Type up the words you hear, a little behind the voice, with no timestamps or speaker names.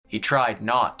He tried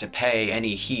not to pay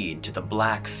any heed to the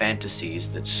black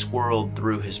fantasies that swirled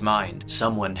through his mind.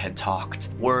 Someone had talked.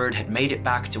 Word had made it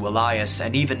back to Elias,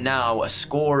 and even now a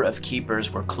score of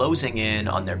keepers were closing in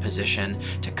on their position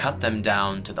to cut them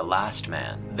down to the last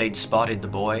man. They'd spotted the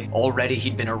boy. Already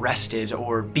he'd been arrested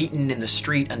or beaten in the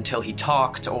street until he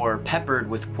talked, or peppered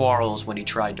with quarrels when he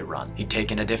tried to run. He'd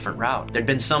taken a different route. There'd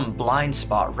been some blind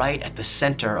spot right at the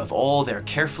center of all their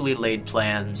carefully laid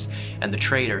plans, and the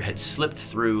traitor had slipped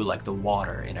through like the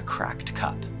water in a cracked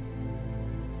cup.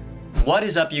 What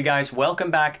is up, you guys? Welcome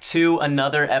back to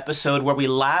another episode where we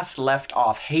last left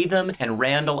off. Hatham and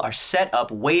Randall are set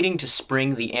up waiting to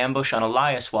spring the ambush on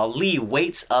Elias while Lee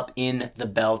waits up in the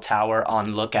bell tower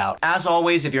on lookout. As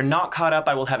always, if you're not caught up,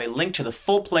 I will have a link to the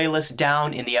full playlist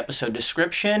down in the episode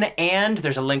description, and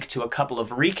there's a link to a couple of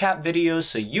recap videos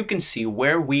so you can see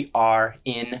where we are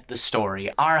in the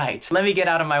story. Alright, let me get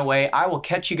out of my way. I will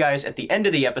catch you guys at the end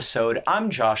of the episode.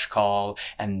 I'm Josh Call,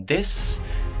 and this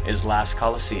is Last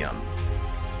Coliseum.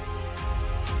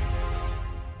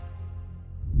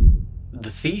 The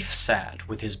thief sat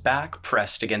with his back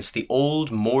pressed against the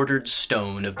old mortared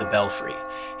stone of the belfry,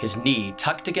 his knee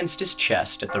tucked against his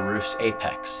chest at the roof's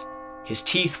apex. His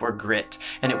teeth were grit,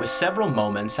 and it was several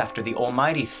moments after the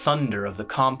almighty thunder of the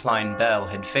Compline bell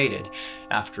had faded,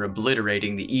 after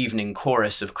obliterating the evening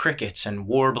chorus of crickets and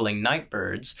warbling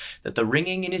nightbirds, that the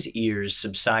ringing in his ears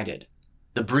subsided.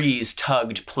 The breeze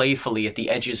tugged playfully at the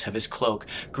edges of his cloak,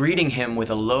 greeting him with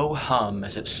a low hum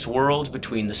as it swirled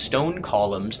between the stone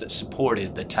columns that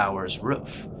supported the tower's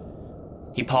roof.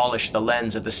 He polished the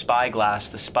lens of the spyglass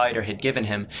the spider had given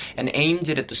him and aimed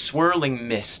it at the swirling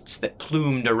mists that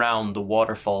plumed around the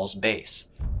waterfall's base.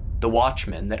 The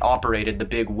watchmen that operated the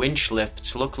big winch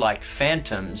lifts looked like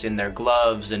phantoms in their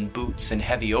gloves and boots and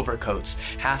heavy overcoats,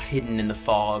 half hidden in the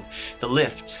fog, the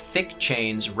lift's thick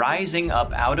chains rising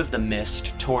up out of the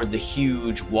mist toward the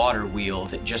huge water wheel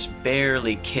that just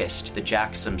barely kissed the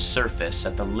Jackson's surface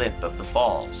at the lip of the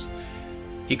falls.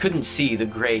 He couldn't see the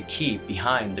gray keep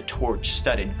behind the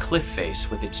torch-studded cliff face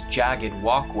with its jagged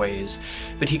walkways,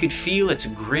 but he could feel its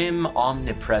grim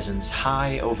omnipresence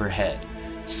high overhead.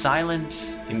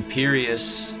 Silent,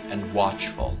 imperious, and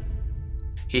watchful.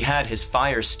 He had his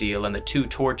fire steel and the two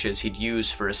torches he'd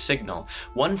use for a signal,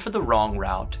 one for the wrong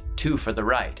route, two for the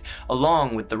right,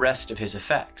 along with the rest of his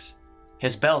effects.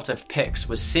 His belt of picks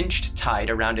was cinched tight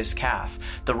around his calf,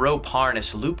 the rope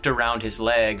harness looped around his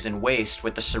legs and waist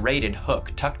with the serrated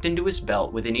hook tucked into his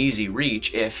belt within easy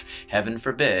reach if, heaven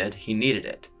forbid, he needed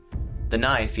it. The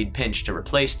knife he'd pinched to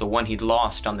replace the one he'd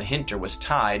lost on the hinter was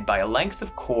tied by a length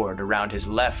of cord around his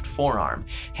left forearm,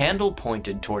 handle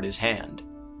pointed toward his hand.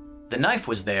 The knife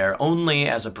was there only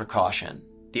as a precaution.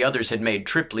 The others had made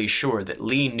triply sure that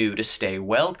Lee knew to stay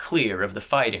well clear of the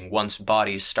fighting once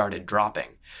bodies started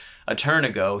dropping. A turn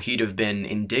ago, he'd have been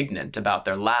indignant about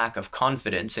their lack of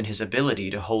confidence in his ability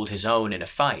to hold his own in a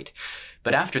fight,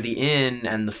 but after the inn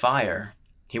and the fire,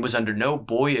 he was under no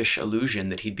boyish illusion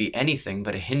that he'd be anything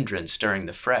but a hindrance during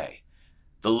the fray.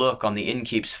 The look on the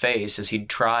innkeep's face as he'd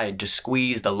tried to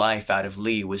squeeze the life out of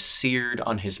Lee was seared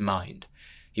on his mind.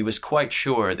 He was quite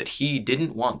sure that he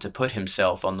didn't want to put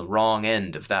himself on the wrong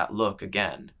end of that look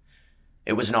again.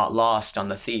 It was not lost on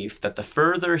the thief that the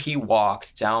further he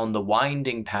walked down the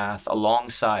winding path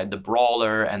alongside the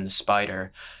brawler and the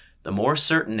spider, the more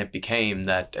certain it became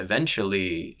that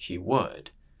eventually he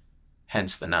would.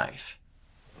 Hence the knife.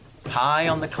 High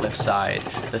on the cliffside,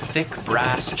 the thick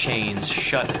brass chains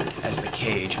shuddered as the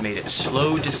cage made its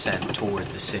slow descent toward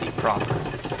the city proper.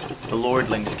 The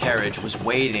lordling's carriage was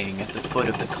waiting at the foot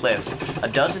of the cliff, a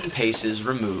dozen paces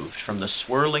removed from the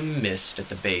swirling mist at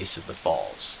the base of the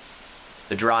falls.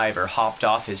 The driver hopped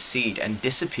off his seat and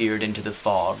disappeared into the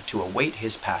fog to await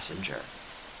his passenger.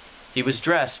 He was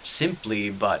dressed simply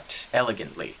but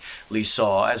elegantly, Lee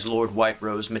saw as Lord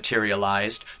Whiterose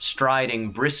materialized, striding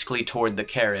briskly toward the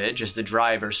carriage as the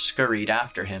driver scurried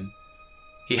after him.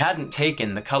 He hadn't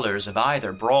taken the colors of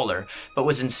either brawler, but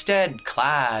was instead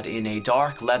clad in a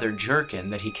dark leather jerkin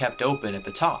that he kept open at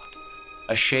the top.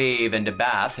 A shave and a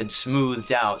bath had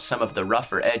smoothed out some of the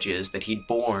rougher edges that he'd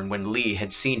borne when Lee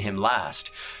had seen him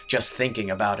last. Just thinking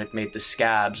about it made the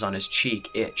scabs on his cheek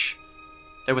itch.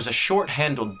 There was a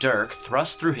short-handled dirk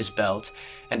thrust through his belt,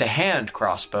 and a hand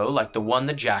crossbow like the one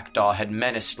the jackdaw had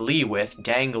menaced Lee with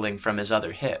dangling from his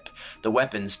other hip, the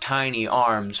weapon's tiny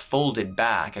arms folded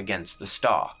back against the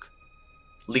stock.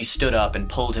 Lee stood up and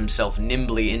pulled himself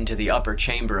nimbly into the upper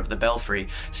chamber of the belfry,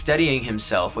 steadying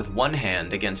himself with one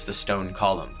hand against the stone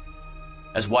column.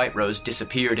 As Whiterose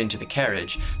disappeared into the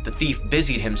carriage, the thief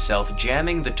busied himself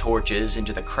jamming the torches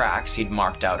into the cracks he'd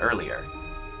marked out earlier.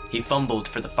 He fumbled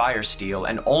for the fire steel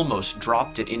and almost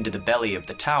dropped it into the belly of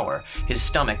the tower, his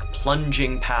stomach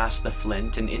plunging past the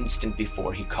flint an instant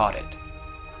before he caught it.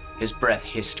 His breath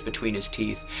hissed between his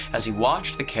teeth as he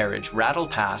watched the carriage rattle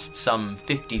past some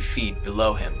 50 feet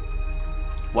below him.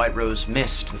 White Rose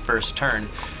missed the first turn.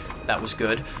 That was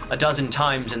good. A dozen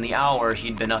times in the hour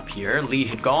he'd been up here, Lee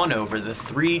had gone over the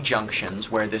 3 junctions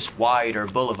where this wider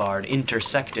boulevard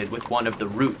intersected with one of the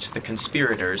routes the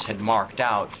conspirators had marked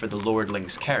out for the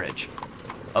lordling's carriage.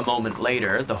 A moment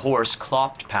later, the horse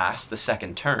clopped past the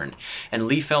second turn, and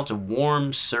Lee felt a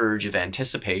warm surge of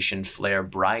anticipation flare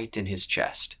bright in his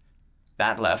chest.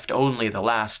 That left only the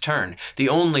last turn, the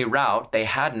only route they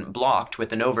hadn't blocked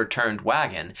with an overturned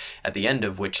wagon, at the end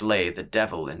of which lay the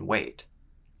devil in wait.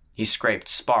 He scraped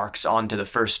sparks onto the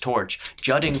first torch,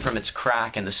 jutting from its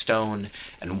crack in the stone,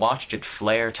 and watched it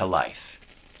flare to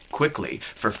life. Quickly,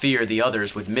 for fear the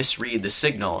others would misread the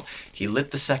signal, he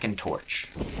lit the second torch.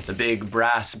 The big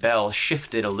brass bell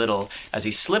shifted a little as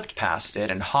he slipped past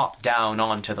it and hopped down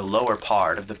onto the lower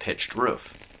part of the pitched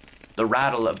roof. The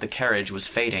rattle of the carriage was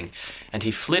fading, and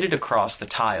he flitted across the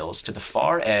tiles to the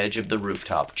far edge of the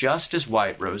rooftop just as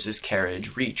White Rose's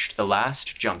carriage reached the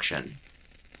last junction,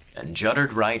 and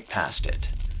juddered right past it.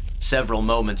 Several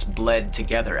moments bled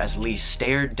together as Lee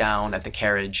stared down at the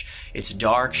carriage, its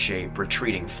dark shape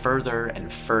retreating further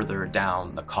and further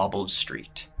down the cobbled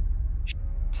street.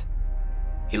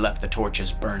 He left the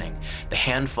torches burning. The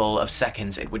handful of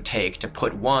seconds it would take to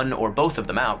put one or both of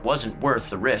them out wasn't worth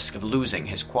the risk of losing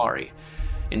his quarry.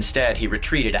 Instead, he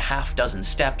retreated a half-dozen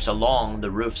steps along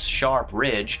the roof's sharp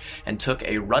ridge and took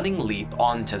a running leap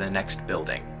onto the next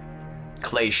building.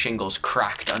 Clay shingles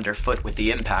cracked underfoot with the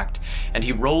impact, and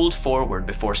he rolled forward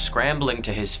before scrambling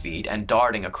to his feet and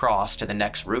darting across to the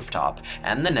next rooftop,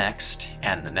 and the next,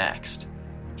 and the next.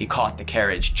 He caught the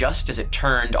carriage just as it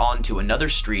turned onto another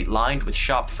street lined with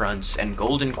shop fronts and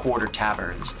Golden Quarter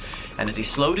taverns, and as he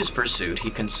slowed his pursuit, he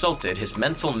consulted his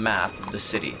mental map of the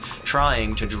city,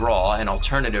 trying to draw an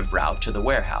alternative route to the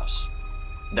warehouse.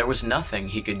 There was nothing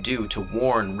he could do to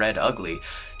warn Red Ugly,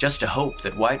 just to hope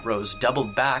that White Rose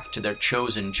doubled back to their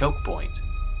chosen chokepoint.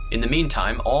 In the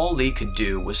meantime, all Lee could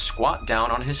do was squat down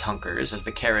on his hunkers as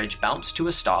the carriage bounced to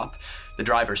a stop, the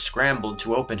driver scrambled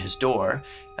to open his door,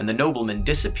 and the nobleman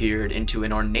disappeared into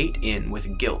an ornate inn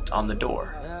with gilt on the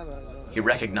door. He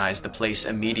recognized the place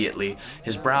immediately,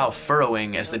 his brow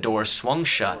furrowing as the door swung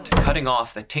shut, cutting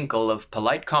off the tinkle of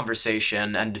polite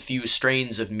conversation and diffuse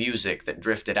strains of music that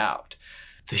drifted out.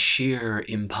 The sheer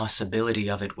impossibility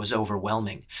of it was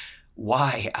overwhelming.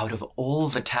 Why, out of all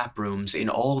the tap rooms in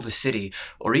all the city,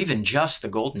 or even just the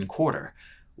Golden Quarter,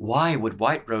 why would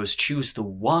White Rose choose the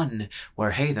one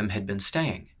where Hatham had been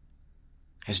staying?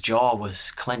 His jaw was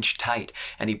clenched tight,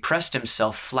 and he pressed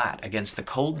himself flat against the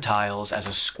cold tiles as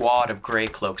a squad of gray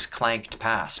cloaks clanked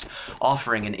past,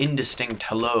 offering an indistinct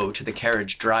hello to the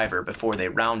carriage driver before they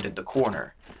rounded the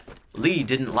corner. Lee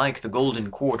didn't like the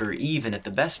Golden Quarter even at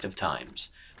the best of times,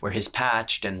 where his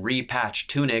patched and repatched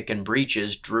tunic and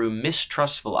breeches drew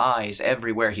mistrustful eyes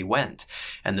everywhere he went,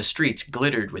 and the streets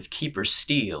glittered with keeper's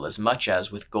steel as much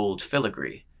as with gold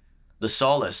filigree. The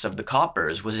solace of the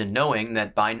coppers was in knowing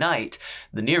that by night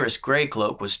the nearest grey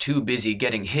cloak was too busy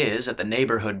getting his at the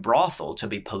neighborhood brothel to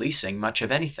be policing much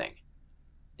of anything.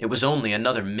 It was only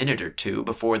another minute or two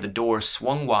before the door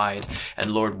swung wide and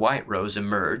Lord White Rose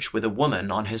emerged with a woman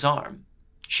on his arm.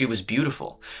 She was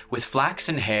beautiful, with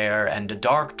flaxen hair and a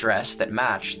dark dress that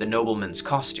matched the nobleman's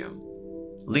costume.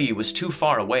 Lee was too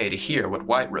far away to hear what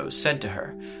White Rose said to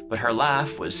her, but her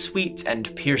laugh was sweet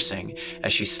and piercing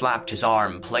as she slapped his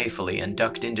arm playfully and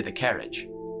ducked into the carriage.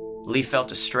 Lee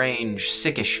felt a strange,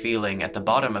 sickish feeling at the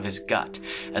bottom of his gut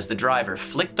as the driver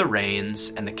flicked the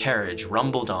reins and the carriage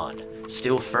rumbled on,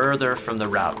 still further from the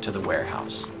route to the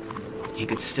warehouse. He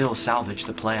could still salvage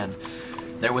the plan.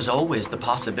 There was always the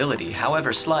possibility,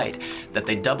 however slight, that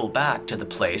they'd double back to the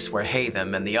place where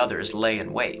Hatham and the others lay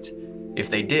in wait. If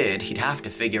they did, he'd have to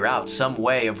figure out some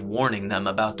way of warning them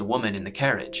about the woman in the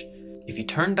carriage. If he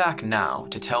turned back now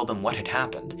to tell them what had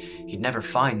happened, he'd never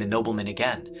find the nobleman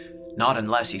again. Not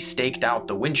unless he staked out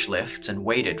the winch lifts and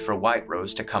waited for White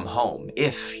Rose to come home,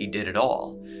 if he did at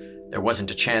all. There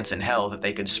wasn't a chance in hell that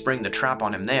they could spring the trap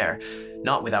on him there,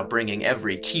 not without bringing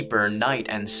every keeper, knight,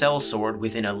 and sellsword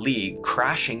within a league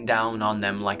crashing down on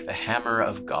them like the hammer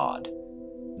of God.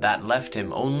 That left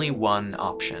him only one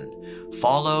option: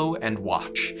 follow and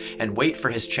watch, and wait for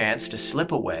his chance to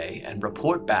slip away and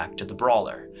report back to the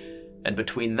brawler. And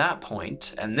between that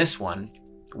point and this one,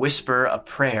 whisper a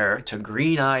prayer to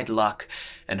green-eyed luck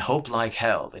and hope like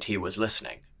hell that he was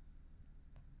listening.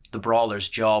 the brawler's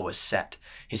jaw was set,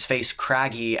 his face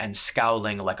craggy and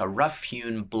scowling like a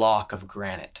rough-hewn block of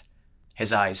granite.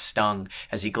 His eyes stung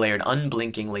as he glared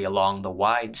unblinkingly along the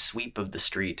wide sweep of the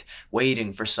street,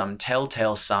 waiting for some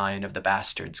telltale sign of the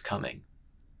bastard's coming.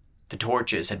 The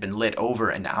torches had been lit over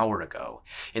an hour ago.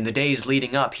 In the days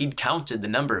leading up, he'd counted the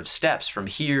number of steps from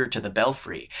here to the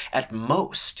belfry. At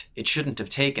most, it shouldn't have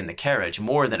taken the carriage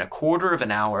more than a quarter of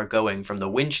an hour going from the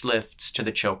winch lifts to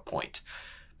the choke point.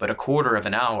 But a quarter of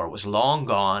an hour was long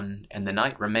gone, and the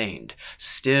night remained,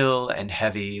 still and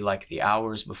heavy like the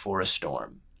hours before a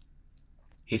storm.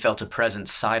 He felt a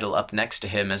presence sidle up next to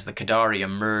him as the Qadari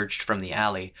emerged from the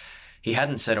alley. He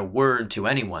hadn't said a word to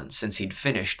anyone since he'd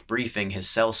finished briefing his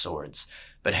sellswords,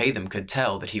 but Haytham could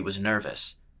tell that he was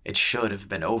nervous. It should have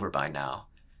been over by now.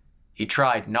 He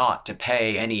tried not to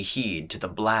pay any heed to the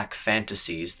black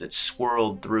fantasies that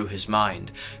swirled through his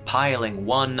mind, piling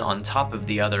one on top of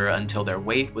the other until their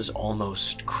weight was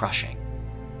almost crushing.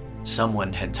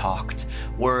 Someone had talked.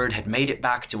 Word had made it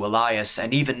back to Elias,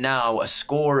 and even now a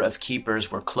score of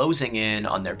keepers were closing in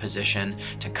on their position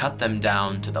to cut them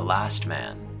down to the last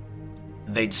man.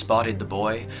 They'd spotted the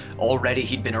boy. Already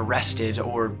he'd been arrested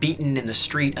or beaten in the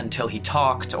street until he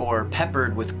talked, or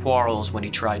peppered with quarrels when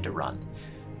he tried to run.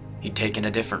 He'd taken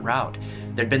a different route.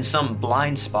 There'd been some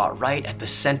blind spot right at the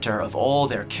center of all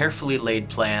their carefully laid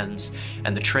plans,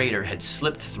 and the traitor had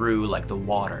slipped through like the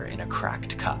water in a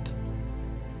cracked cup.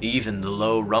 Even the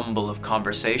low rumble of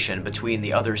conversation between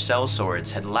the other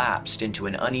sellswords had lapsed into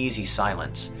an uneasy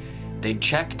silence. They'd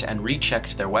checked and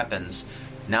rechecked their weapons.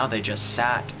 Now they just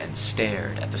sat and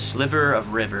stared at the sliver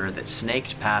of river that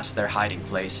snaked past their hiding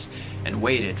place and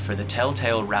waited for the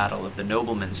telltale rattle of the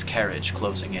nobleman's carriage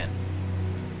closing in.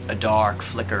 A dark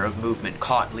flicker of movement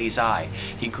caught Lee's eye.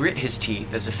 He grit his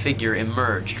teeth as a figure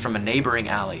emerged from a neighboring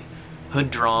alley, hood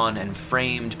drawn and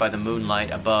framed by the moonlight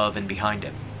above and behind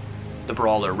him. The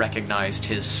brawler recognized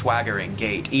his swaggering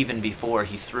gait even before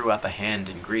he threw up a hand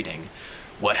in greeting.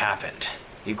 "What happened?"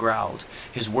 he growled,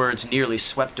 his words nearly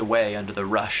swept away under the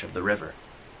rush of the river.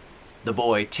 The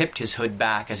boy tipped his hood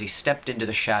back as he stepped into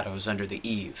the shadows under the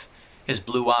eave. His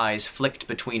blue eyes flicked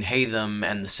between Haytham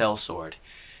and the sellsword.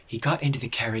 "He got into the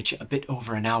carriage a bit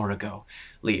over an hour ago,"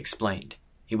 Lee explained.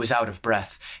 He was out of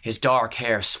breath, his dark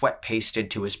hair sweat-pasted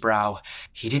to his brow.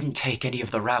 "He didn't take any of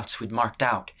the routes we'd marked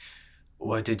out."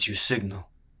 "Why did you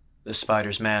signal?" the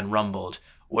spider's man rumbled.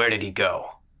 "Where did he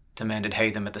go?" demanded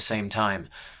Haytham at the same time.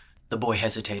 The boy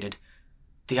hesitated.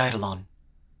 "The Eidolon."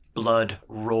 Blood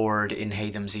roared in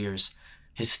Haytham's ears.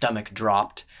 His stomach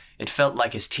dropped. It felt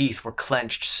like his teeth were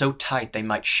clenched so tight they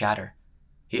might shatter.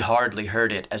 He hardly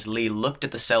heard it as Lee looked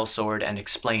at the sellsword and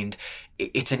explained,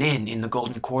 "It's an inn in the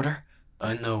Golden Quarter."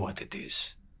 "I know what it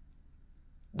is."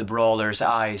 The brawler's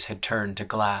eyes had turned to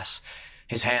glass.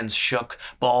 His hands shook,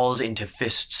 balled into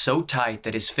fists so tight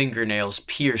that his fingernails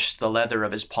pierced the leather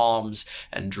of his palms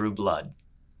and drew blood.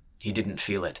 He didn't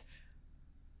feel it.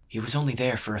 "He was only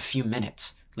there for a few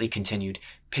minutes," Lee continued,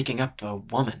 "picking up a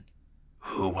woman."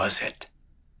 "Who was it?"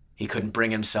 He couldn't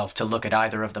bring himself to look at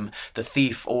either of them, the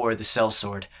thief or the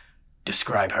sellsword.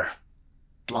 "Describe her."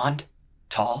 "Blonde,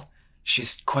 tall,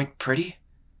 she's quite pretty."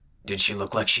 "Did she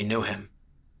look like she knew him?"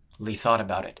 Lee thought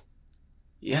about it.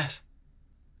 "Yes."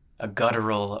 A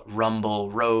guttural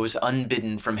rumble rose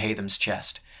unbidden from Haytham's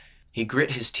chest. He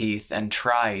grit his teeth and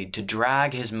tried to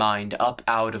drag his mind up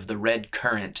out of the red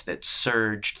current that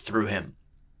surged through him.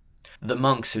 The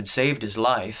monks who'd saved his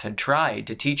life had tried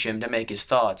to teach him to make his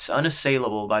thoughts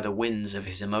unassailable by the winds of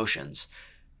his emotions.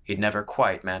 He'd never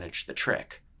quite managed the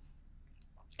trick.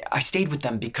 "I stayed with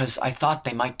them because I thought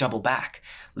they might double back,"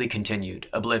 Lee continued,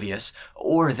 oblivious,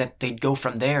 "or that they'd go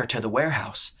from there to the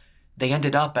warehouse. They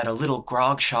ended up at a little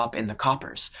grog shop in the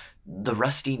Coppers. The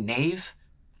Rusty Knave?"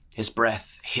 His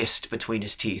breath hissed between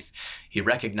his teeth. He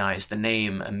recognized the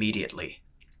name immediately.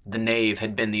 The Knave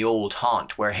had been the old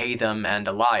haunt where Haytham and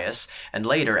Elias, and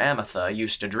later Amatha,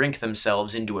 used to drink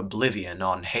themselves into oblivion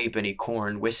on halfpenny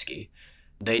corn whiskey.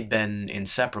 They'd been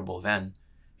inseparable then,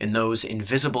 in those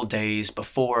invisible days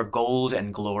before gold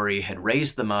and glory had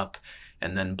raised them up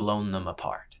and then blown them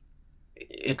apart.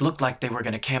 "It looked like they were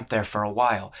going to camp there for a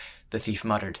while," the thief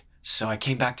muttered, "so I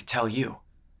came back to tell you."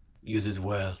 "You did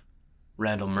well,"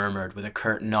 Randall murmured with a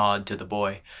curt nod to the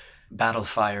boy. Battle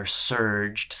fire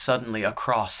surged suddenly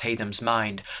across Haytham's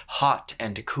mind, hot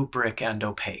and cupric and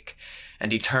opaque,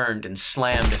 and he turned and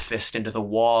slammed a fist into the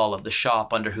wall of the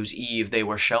shop under whose eave they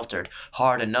were sheltered,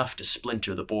 hard enough to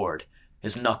splinter the board.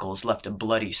 His knuckles left a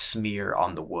bloody smear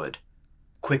on the wood.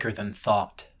 Quicker than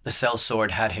thought, the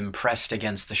sellsword had him pressed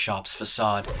against the shop's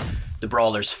facade. The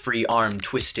brawler's free arm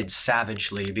twisted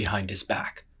savagely behind his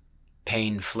back.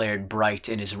 Pain flared bright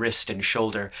in his wrist and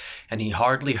shoulder, and he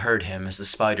hardly heard him as the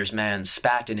spider's man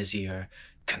spat in his ear,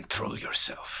 "Control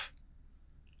yourself."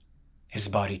 His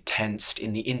body tensed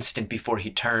in the instant before he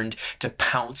turned to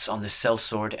pounce on the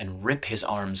sellsword and rip his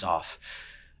arms off.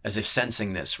 As if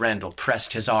sensing this, Randall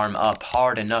pressed his arm up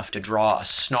hard enough to draw a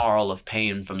snarl of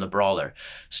pain from the brawler,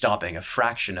 stopping a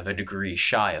fraction of a degree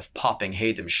shy of popping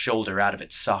Haytham's shoulder out of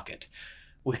its socket.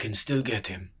 "We can still get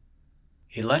him."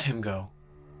 He let him go.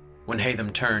 When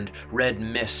Haytham turned, red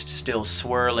mist still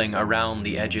swirling around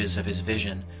the edges of his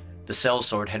vision, the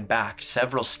sellsword had backed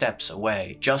several steps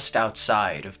away, just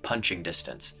outside of punching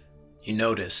distance. He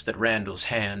noticed that Randall's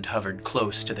hand hovered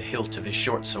close to the hilt of his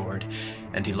short sword,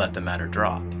 and he let the matter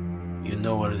drop. "You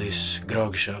know where this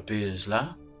grog shop is,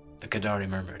 la?" the Kadari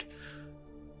murmured.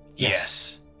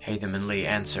 Yes, Haytham and Lee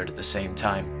answered at the same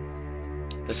time.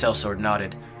 The sellsword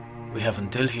nodded. "We have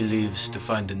until he leaves to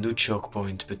find a new choke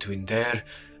point between there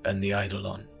and the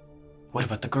Eidolon." "What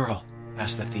about the girl?"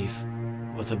 asked the thief.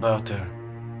 "What about her?"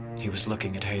 He was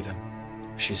looking at Haytham.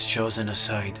 "She's chosen a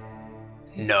side."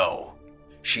 "No,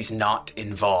 she's not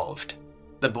involved."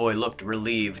 The boy looked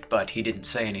relieved, but he didn't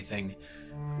say anything.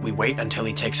 "We wait until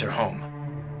he takes her home."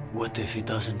 "What if he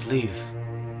doesn't leave?"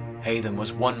 Haytham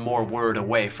was one more word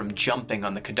away from jumping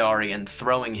on the Kadari and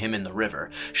throwing him in the river.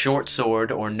 Short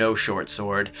sword or no short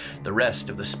sword, the rest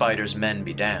of the spider's men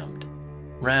be damned.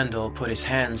 Randall put his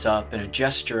hands up in a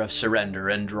gesture of surrender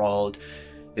and drawled,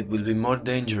 "It will be more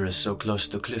dangerous so close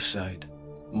to cliffside.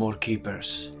 More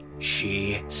keepers."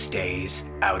 "She stays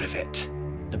out of it,"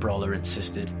 the brawler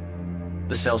insisted.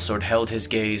 The sellsword held his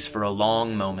gaze for a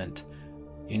long moment.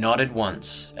 He nodded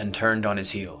once and turned on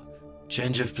his heel.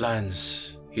 "Change of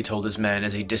plans," he told his men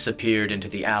as he disappeared into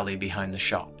the alley behind the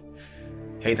shop.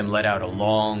 Haytham let out a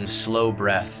long, slow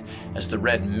breath as the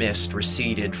red mist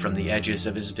receded from the edges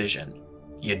of his vision.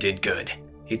 "You did good,"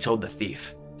 he told the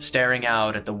thief, staring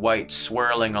out at the white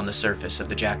swirling on the surface of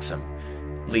the Jacksum.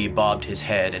 Lee bobbed his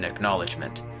head in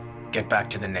acknowledgement. "Get back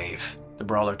to the nave," the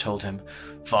brawler told him.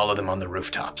 "Follow them on the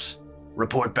rooftops.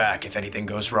 Report back if anything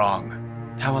goes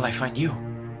wrong." "How will I find you?"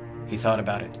 He thought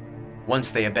about it. Once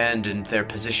they abandoned their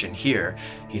position here,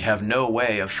 he'd have no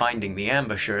way of finding the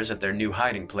ambushers at their new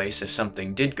hiding place if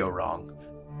something did go wrong.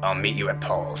 "I'll meet you at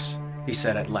Paul's," he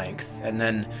said at length, and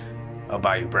then, "I'll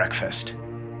buy you breakfast."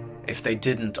 If they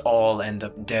didn't all end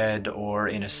up dead or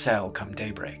in a cell come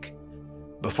daybreak.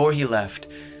 Before he left,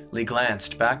 Lee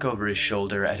glanced back over his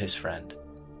shoulder at his friend.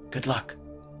 "Good luck."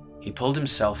 He pulled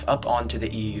himself up onto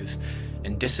the eave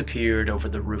and disappeared over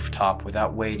the rooftop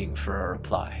without waiting for a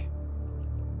reply.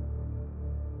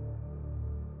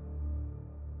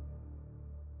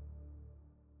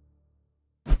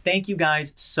 Thank you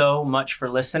guys so much for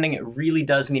listening. It really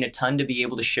does mean a ton to be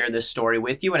able to share this story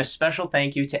with you, and a special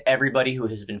thank you to everybody who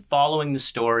has been following the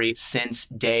story since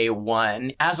day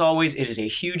one. As always, it is a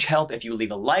huge help if you leave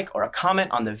a like or a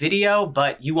comment on the video,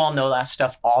 but you all know that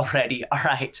stuff already. All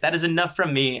right, that is enough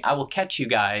from me. I will catch you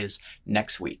guys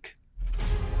next week.